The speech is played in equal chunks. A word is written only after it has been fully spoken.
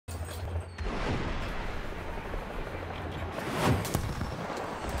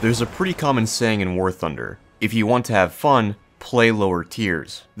There's a pretty common saying in War Thunder: if you want to have fun, play lower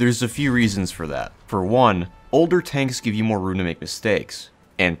tiers. There's a few reasons for that. For one, older tanks give you more room to make mistakes.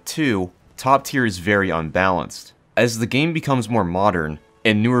 And two, top tier is very unbalanced. As the game becomes more modern,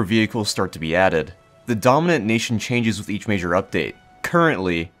 and newer vehicles start to be added, the dominant nation changes with each major update.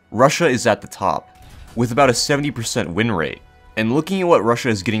 Currently, Russia is at the top, with about a 70% win rate. And looking at what Russia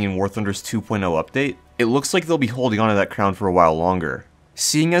is getting in War Thunder's 2.0 update, it looks like they'll be holding on to that crown for a while longer,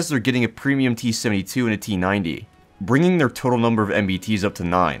 seeing as they're getting a premium T-72 and a T-90, bringing their total number of MBTs up to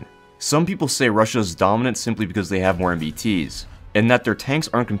 9. Some people say Russia is dominant simply because they have more MBTs, and that their tanks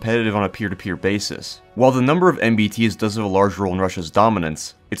aren't competitive on a peer-to-peer basis. While the number of MBTs does have a large role in Russia's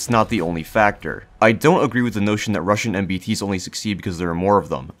dominance, it's not the only factor. I don't agree with the notion that Russian MBTs only succeed because there are more of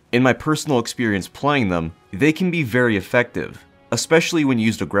them. In my personal experience playing them, they can be very effective, especially when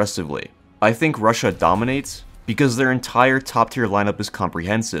used aggressively. I think Russia dominates because their entire top-tier lineup is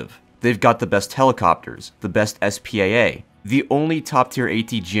comprehensive. They've got the best helicopters, the best SPAA, the only top-tier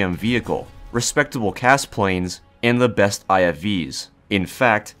ATGM vehicle, respectable cast planes, and the best IFVs. In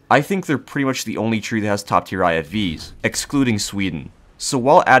fact, I think they're pretty much the only tree that has top-tier IFVs, excluding Sweden. So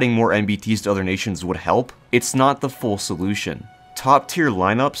while adding more MBTs to other nations would help, it's not the full solution. Top-tier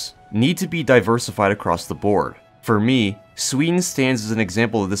lineups need to be diversified across the board. For me, Sweden stands as an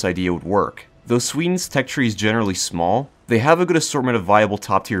example of this idea would work. Though Sweden's tech tree is generally small, they have a good assortment of viable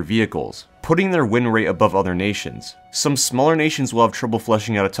top-tier vehicles, putting their win rate above other nations. Some smaller nations will have trouble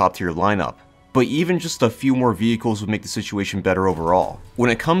fleshing out a top-tier lineup, but even just a few more vehicles would make the situation better overall. When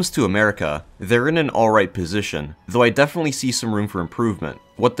it comes to America, they're in an alright position, though I definitely see some room for improvement.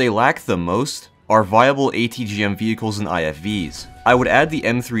 What they lack the most are viable ATGM vehicles and IFVs. I would add the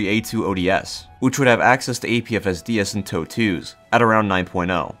M3A2 ODS, which would have access to APFSDS and TOW2s, at around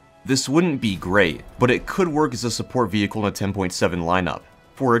 9.0. This wouldn't be great, but it could work as a support vehicle in a 10.7 lineup.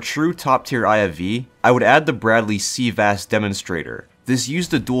 For a true top-tier IFV, I would add the Bradley CVAS Demonstrator. This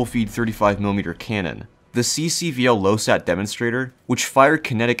used a dual-feed 35mm cannon. The CCVL LOSAT Demonstrator, which fired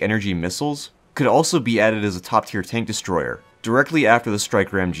kinetic energy missiles, could also be added as a top-tier tank destroyer, directly after the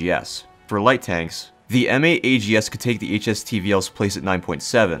Stryker MGS. For light tanks, the M8 AGS could take the HSTVL's place at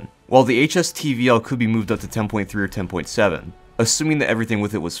 9.7, while the HSTVL could be moved up to 10.3 or 10.7, assuming that everything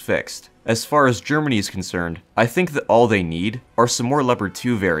with it was fixed. As far as Germany is concerned, I think that all they need are some more Leopard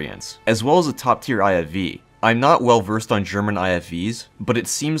 2 variants, as well as a top-tier IFV. I'm not well versed on German IFVs, but it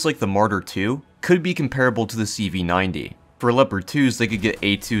seems like the Martyr 2 could be comparable to the CV90. For Leopard 2s, they could get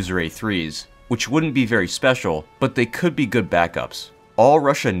A2s or A3s, which wouldn't be very special, but they could be good backups. All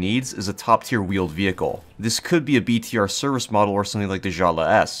Russia needs is a top-tier wheeled vehicle. This could be a BTR service model or something like the Jala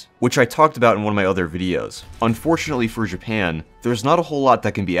S, which I talked about in one of my other videos. Unfortunately for Japan, there's not a whole lot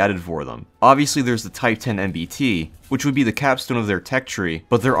that can be added for them. Obviously there's the Type 10 MBT, which would be the capstone of their tech tree,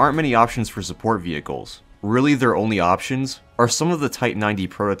 but there aren't many options for support vehicles. Really, their only options are some of the Type 90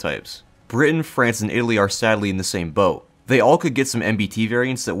 prototypes. Britain, France, and Italy are sadly in the same boat. They all could get some MBT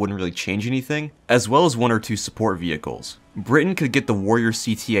variants that wouldn't really change anything, as well as one or two support vehicles. Britain could get the Warrior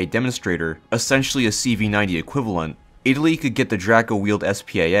CTA Demonstrator, essentially a CV90 equivalent. Italy could get the Draco wheeled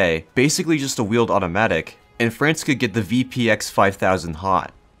SPAA, basically just a wheeled automatic, and France could get the VPX 5000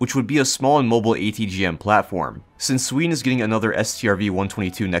 Hot, which would be a small and mobile ATGM platform. Since Sweden is getting another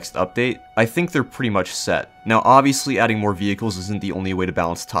STRV-122 next update, I think they're pretty much set. Now obviously adding more vehicles isn't the only way to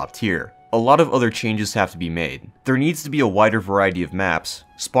balance top tier. A lot of other changes have to be made. There needs to be a wider variety of maps,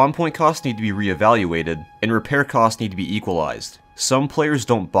 spawn point costs need to be reevaluated, and repair costs need to be equalized. Some players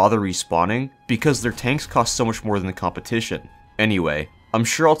don't bother respawning because their tanks cost so much more than the competition. Anyway, I'm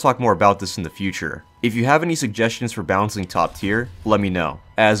sure I'll talk more about this in the future. If you have any suggestions for balancing top tier, let me know.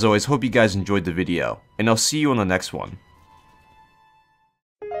 As always, hope you guys enjoyed the video, and I'll see you on the next one.